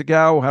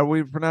Christgau, how do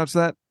we pronounce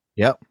that?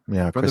 Yep.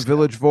 Yeah. from Chris the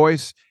Village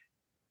Voice.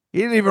 He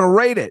didn't even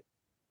rate it.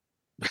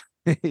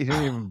 He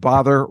didn't even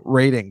bother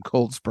rating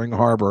Cold Spring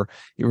Harbor.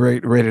 He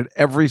rated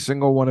every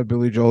single one of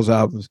Billy Joel's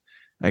albums.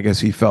 I guess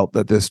he felt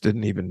that this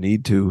didn't even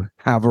need to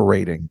have a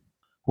rating.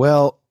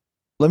 Well,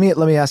 let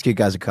me ask you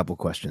guys a couple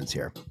questions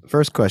here.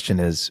 First question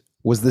is,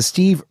 was the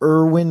Steve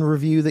Irwin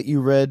review that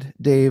you read,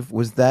 Dave,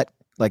 was that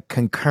like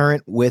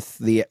concurrent with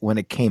the when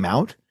it came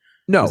out?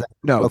 No,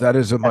 that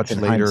is a That's much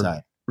in later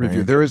hindsight, review.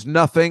 right? There is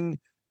nothing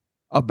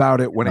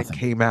about it when Nothing. it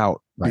came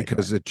out Right,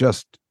 because it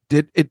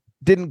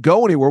didn't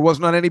go anywhere. It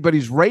wasn't on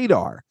anybody's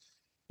radar.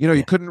 You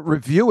Yeah. couldn't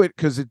review it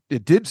because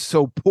it did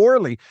so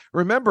poorly.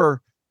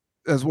 Remember,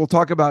 as we'll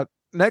talk about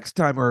next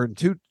time, or in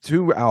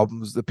two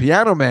albums, The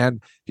Piano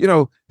Man,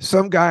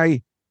 some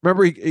guy,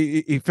 remember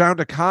he found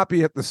a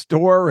copy at the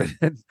store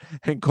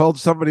and called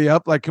somebody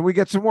up like, can we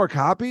get some more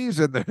copies?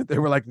 And they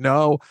were like,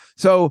 no.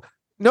 So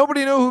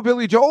nobody knew who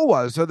Billy Joel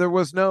was. So there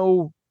was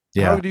no,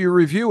 how do you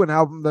review an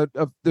album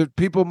that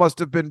people must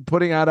have been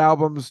putting out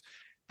albums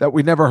that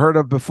we never heard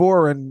of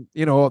before? And,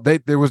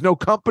 there was no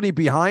company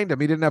behind him.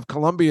 He didn't have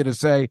Columbia to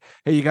say,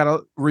 hey, you got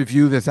to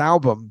review this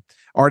album.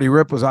 Artie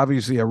Ripp was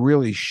obviously a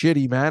really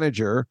shitty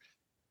manager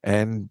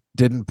and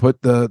didn't put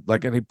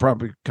any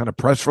probably kind of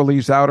press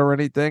release out or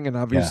anything. And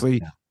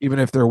obviously, even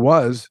if there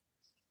was,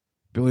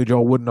 Billy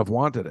Joel wouldn't have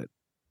wanted it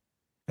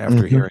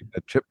after hearing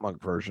the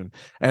Chipmunk version.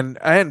 And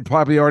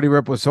probably Artie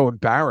Ripp was so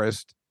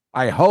embarrassed.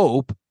 I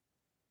hope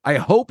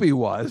he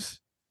was.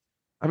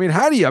 I mean,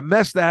 how do you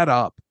mess that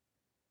up?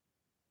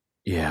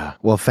 Yeah.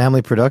 Well,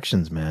 family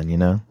productions,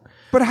 man,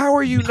 But how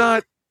are you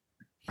not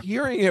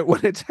hearing it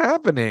when it's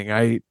happening?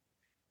 I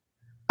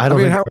don't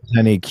think how- there was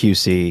any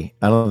QC.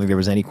 I don't think there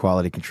was any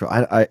quality control.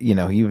 He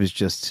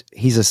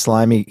was a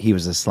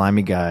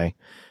slimy guy,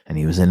 and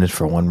he was in it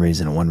for one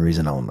reason and one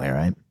reason only,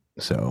 right?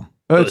 So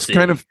it's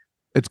kind of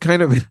it's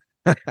kind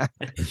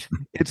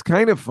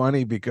of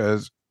funny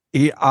because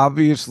he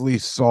obviously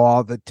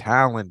saw the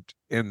talent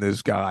in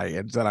this guy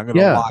and said, I'm going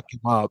to lock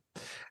him up.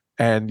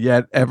 And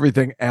yet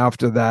everything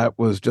after that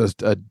was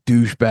just a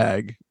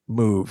douchebag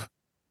move.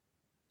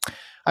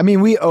 I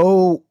mean, we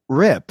owe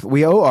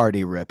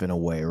Artie Ripp in a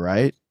way,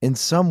 right? In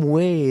some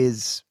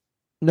ways.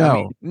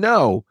 No.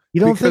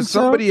 You don't think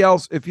so? Somebody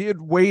else, if he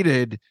had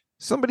waited,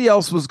 somebody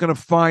else was going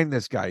to find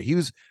this guy. He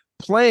was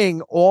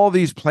playing all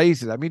these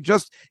places. I mean,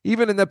 just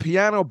even in the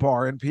piano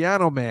bar and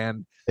Piano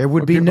Man, there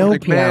would be no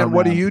Piano Man.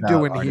 What are you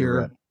doing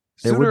here?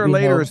 Sooner or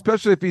later,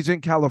 especially if he's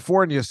in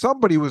California,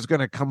 somebody was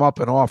going to come up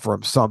and offer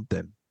him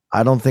something.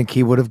 I don't think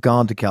he would have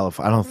gone to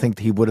California. I don't think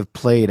he would have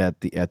played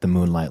at the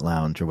Moonlight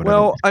Lounge or whatever.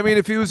 Well, I mean,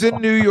 if he was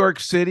in New York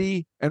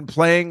City and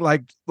playing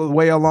like the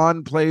way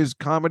Alon plays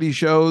comedy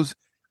shows,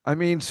 I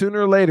mean,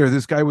 sooner or later,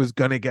 this guy was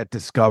going to get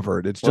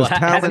discovered. It's just it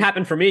hasn't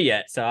happened for me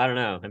yet, so I don't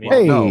know. I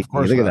mean, no, of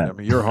course look at not. that. I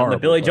mean, you're horrible.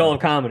 The Billy Joel of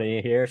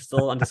comedy here,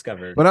 still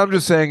undiscovered. But I'm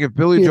just saying, if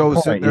Billy Joel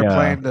was sitting there yeah.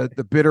 playing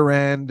the Bitter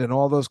End and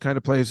all those kind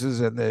of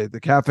places and the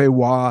Cafe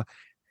Wah,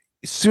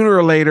 sooner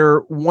or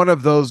later, one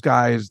of those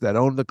guys that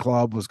owned the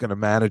club was going to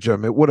manage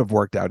him. It would have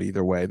worked out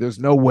either way. There's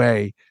no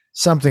way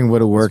something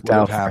would have worked would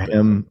have out for happened.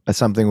 him.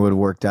 Something would have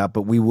worked out,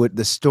 but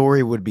the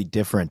story would be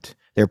different.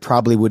 There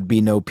probably would be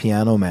no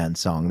Piano Man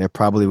song. There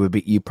probably would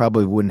be. You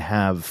probably wouldn't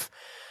have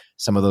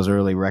some of those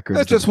early records.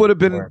 That just would have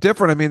been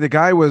different. I mean, the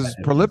guy was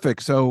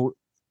prolific, so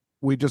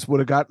we just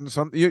would have gotten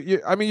something.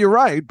 I mean, you're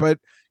right, but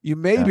you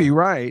may be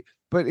right.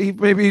 But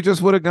maybe he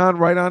just would have gone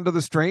right on to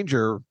The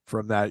Stranger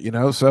from that,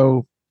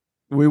 So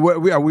we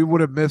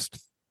would have missed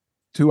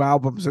 3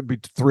 albums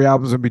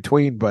in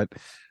between. But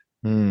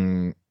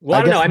well,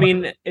 I don't know. I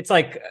mean, it's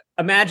like,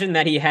 imagine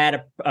that he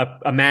had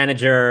a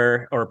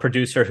manager or a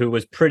producer who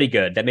was pretty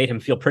good, that made him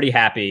feel pretty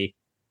happy,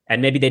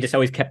 and maybe they just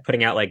always kept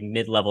putting out like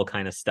mid-level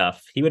kind of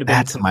stuff. He would have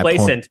been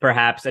complacent,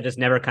 perhaps, and just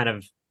never kind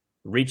of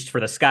reached for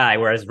the sky,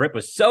 whereas Rip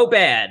was so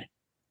bad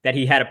that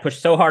he had to push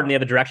so hard in the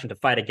other direction to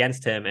fight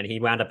against him, and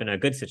he wound up in a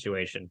good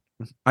situation.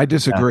 I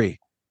disagree.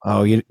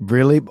 Oh, you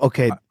really?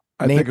 Okay.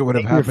 I think it would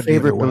have happened. Your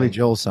favorite either way. Billy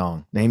Joel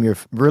song. Name your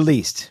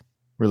released.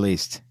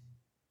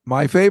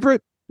 My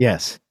favorite?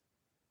 Yes.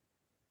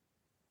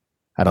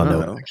 I don't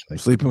know. Actually.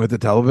 Sleeping with the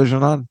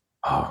television on.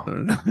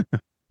 Oh,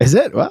 is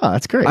it? Wow,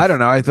 that's great. I don't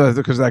know. I thought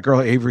because that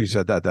girl Avery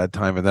said that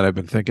time, and then I've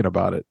been thinking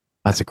about it.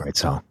 That's a great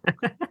song.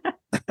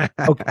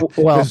 Okay,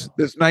 well,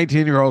 this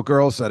 19-year-old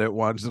girl said it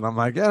once, and I'm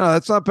like, yeah, no,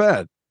 that's not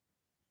bad.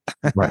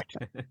 Right.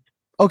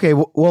 Okay.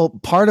 Well,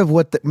 part of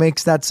what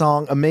makes that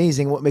song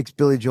amazing, what makes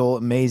Billy Joel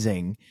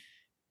amazing,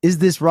 is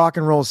this rock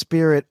and roll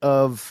spirit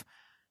of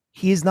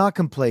he is not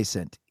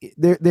complacent.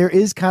 There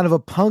is kind of a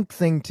punk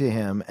thing to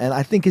him, and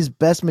I think his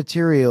best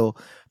material,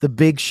 the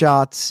Big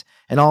Shots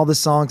and all the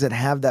songs that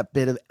have that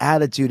bit of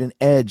attitude and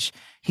edge,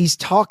 he's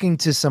talking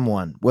to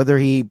someone, whether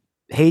he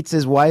hates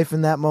his wife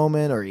in that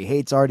moment, or he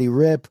hates Artie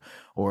Ripp,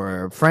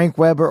 or Frank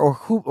Weber,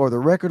 or the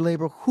record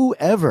label,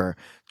 whoever.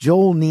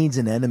 Joel needs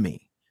an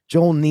enemy.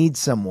 Joel needs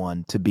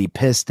someone to be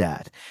pissed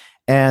at.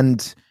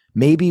 And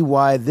maybe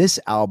why this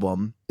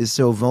album is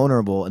so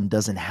vulnerable and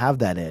doesn't have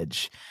that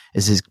edge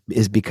is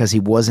because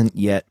he wasn't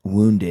yet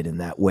wounded in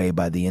that way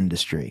by the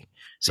industry.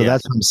 So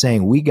that's what I'm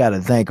saying. We got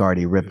to thank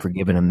Artie Ripp for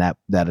giving him that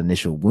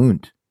initial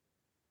wound.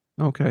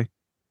 Okay.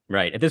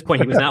 Right. At this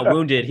point, he was not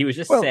wounded. He was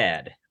just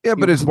sad. Yeah,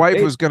 but his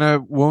wife was going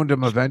to wound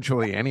him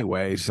eventually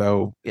anyway.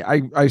 So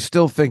I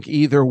still think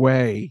either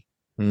way,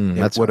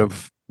 it would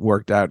have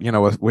worked out. You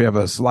know, we have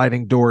a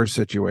sliding doors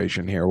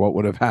situation here. What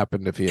would have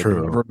happened if he had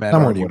never met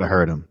Someone Artie? would have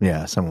hurt him.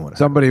 Yeah, someone would have.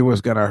 Somebody was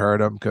going to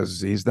hurt him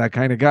because he's that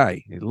kind of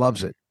guy. He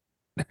loves it.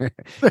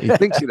 He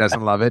thinks he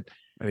doesn't love it,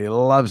 but he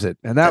loves it.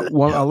 And that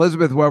one,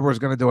 Elizabeth Weber was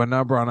going to do a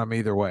number on him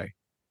either way.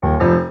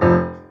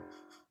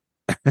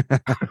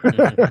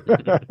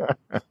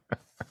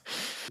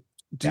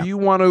 Do you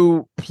want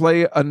to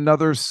play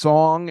another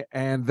song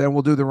and then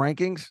we'll do the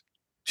rankings?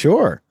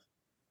 Sure.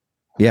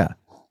 Yeah,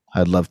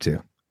 I'd love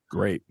to.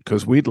 Great,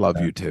 because we'd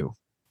love you too.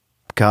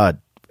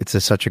 God,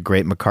 it's such a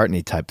great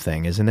McCartney type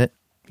thing, isn't it?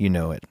 You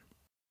know it.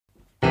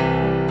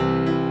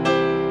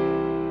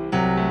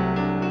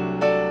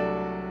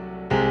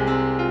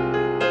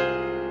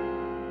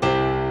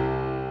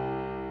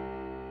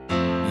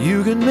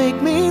 You can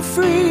make me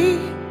free.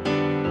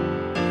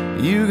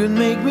 You can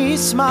make me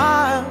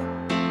smile.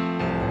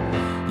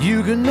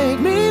 You can make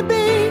me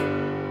be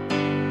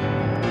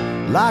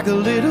like a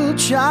little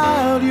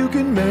child. You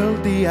can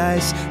melt the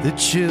ice that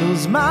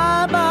chills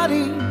my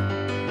body.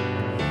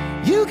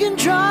 You can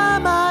dry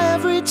my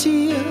every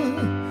tear.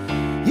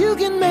 You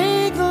can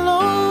make the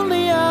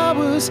lonely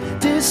hours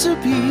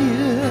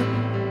disappear.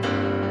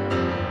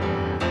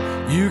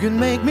 You can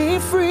make me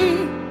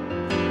free.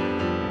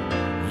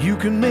 You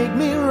can make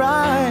me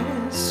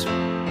rise.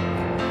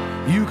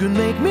 You can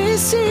make me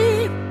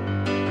see.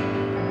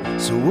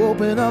 So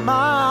open up my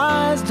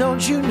eyes.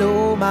 Don't you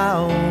know my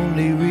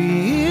only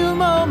real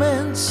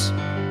moments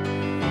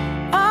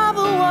are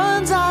the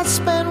ones I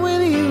spend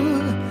with you?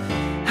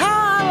 How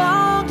I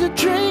long to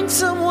drink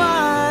some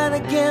wine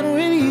again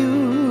with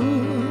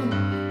you.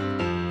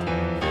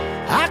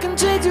 I can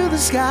take to the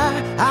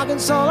sky. I can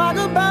soar like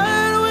a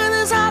bird with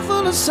this heart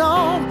full of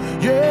song.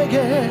 Yeah,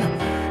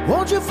 yeah.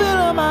 Won't you fill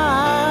up my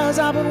eyes?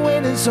 I've been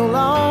waiting so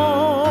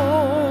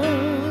long.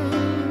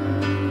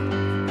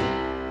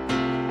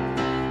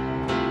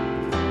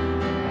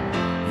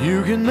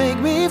 You can make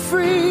me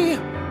free.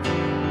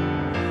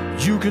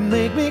 You can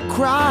make me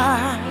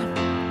cry.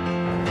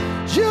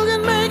 You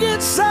can make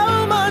it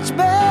so much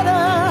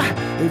better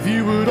if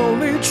you would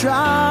only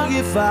try.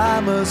 If I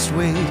must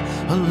wait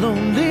a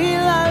lonely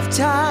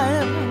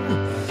lifetime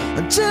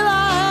until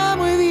I am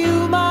with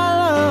you, my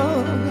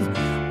love,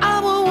 I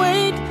will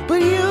wait, but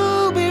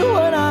you'll be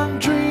what I'm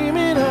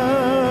dreaming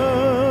of.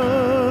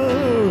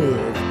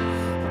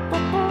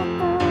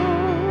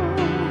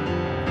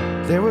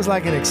 There was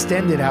like an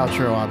extended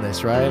outro on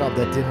this, right?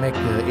 That didn't make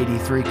the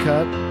 83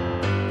 cut.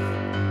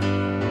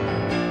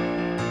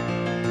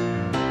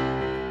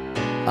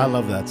 I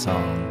love that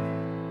song.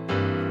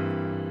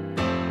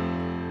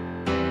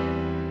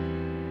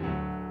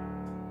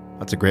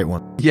 That's a great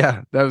one.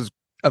 Yeah, that was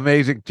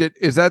amazing.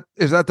 Is that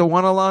the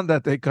one, Alon,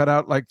 that they cut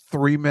out like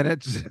 3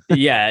 minutes?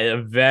 Yeah, a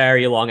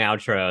very long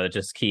outro that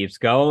just keeps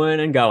going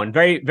and going.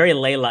 Very, very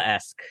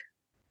Layla-esque.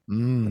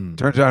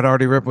 Turns out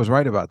Artie Ripp was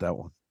right about that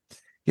one.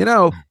 You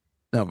know,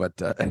 no, but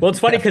well, it's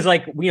funny because,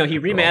 like, you know, he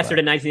remastered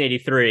in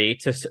 1983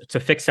 to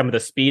fix some of the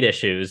speed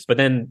issues, but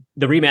then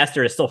the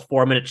remaster is still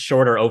 4 minutes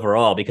shorter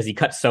overall because he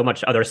cut so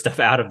much other stuff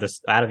out of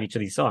each of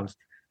these songs.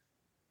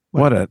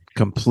 What a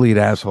complete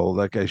asshole!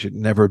 That guy should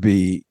never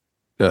be.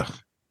 Ugh.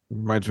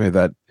 Reminds me of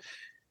that.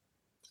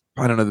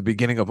 I don't know, the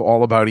beginning of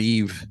All About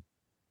Eve.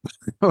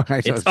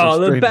 It's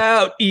all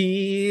about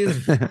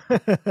Eve.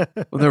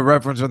 The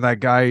reference on that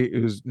guy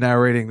who's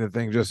narrating the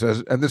thing just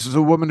says, and this is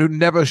a woman who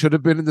never should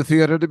have been in the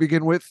theater to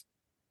begin with.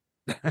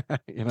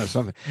 You know,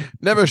 something.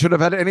 Never should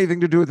have had anything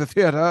to do with the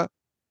theater.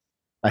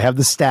 I have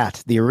the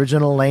stat. The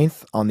original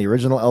length on the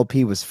original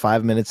LP was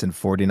 5 minutes and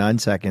 49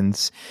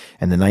 seconds,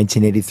 and the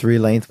 1983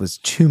 length was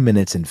 2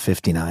 minutes and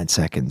 59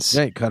 seconds.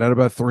 Yeah, he cut out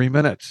about 3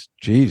 minutes.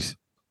 Jeez.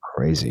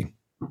 Crazy.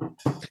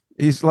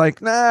 He's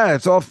like, nah,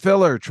 it's all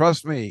filler.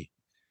 Trust me.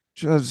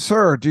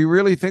 Sir, do you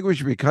really think we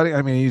should be cutting?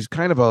 I mean, he's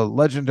kind of a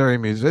legendary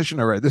musician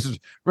already. This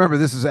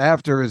is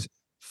after his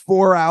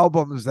 4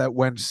 albums that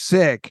went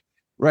sick,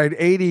 right?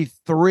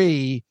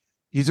 83.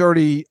 He's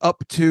already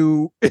up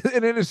to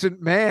An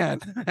Innocent Man.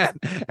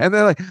 And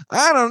they're like,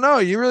 I don't know.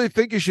 You really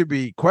think you should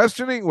be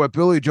questioning what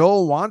Billy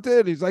Joel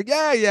wanted? He's like,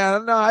 yeah.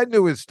 No, I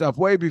knew his stuff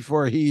way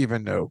before he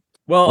even knew.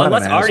 Well, What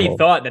unless an Artie asshole.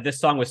 thought that this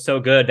song was so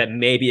good that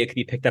maybe it could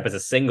be picked up as a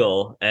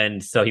single,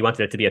 and so he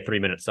wanted it to be a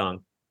 3-minute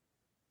song.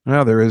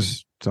 Well, there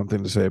is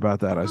something to say about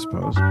that, I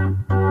suppose.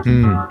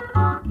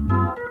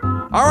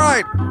 All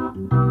right.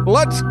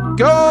 Let's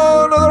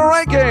go to the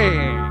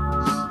rankings.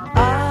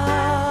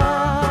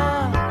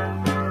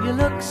 You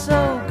look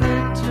so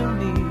good to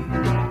me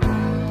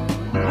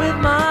with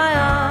my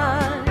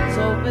eyes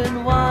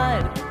open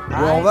wide.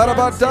 Well, that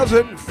about does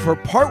it for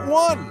part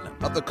 1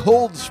 of the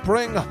Cold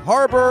Spring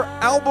Harbor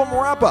album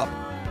wrap-up.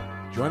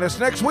 Join us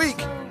next week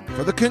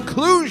for the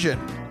conclusion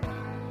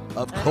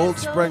of Cold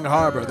Spring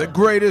Harbor, the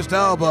greatest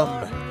album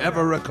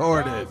ever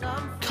recorded.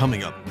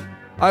 Coming up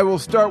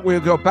We'll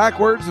go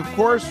backwards, of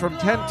course, from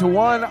 10 to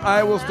 1.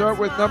 I will start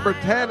with number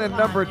 10, and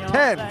number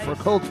 10 for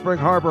Cold Spring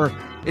Harbor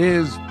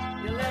is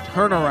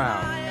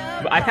Turnaround.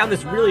 I found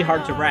this really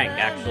hard to rank,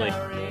 actually.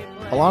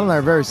 Alon and I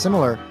are very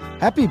similar.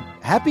 Happy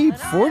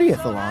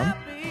 40th, Alon.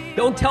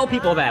 Don't tell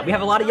people that. We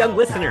have a lot of young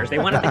listeners. They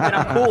want to think that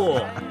I'm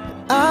cool.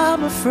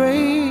 I'm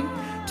afraid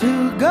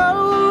to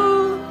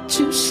go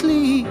to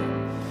sleep,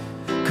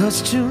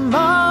 'cause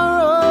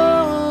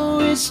tomorrow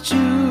is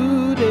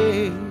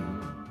today.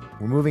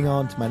 We're moving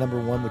on to my number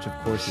 1, which of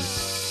course is...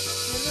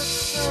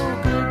 See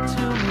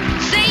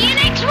you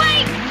next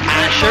week!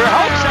 I sure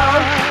hope so.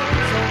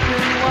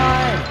 Open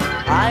wide,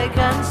 I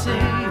can see.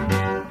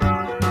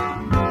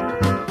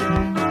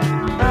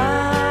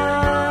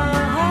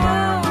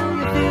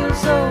 You feel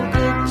so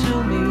good to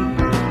me.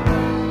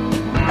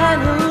 And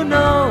who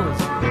knows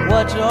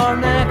what your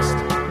name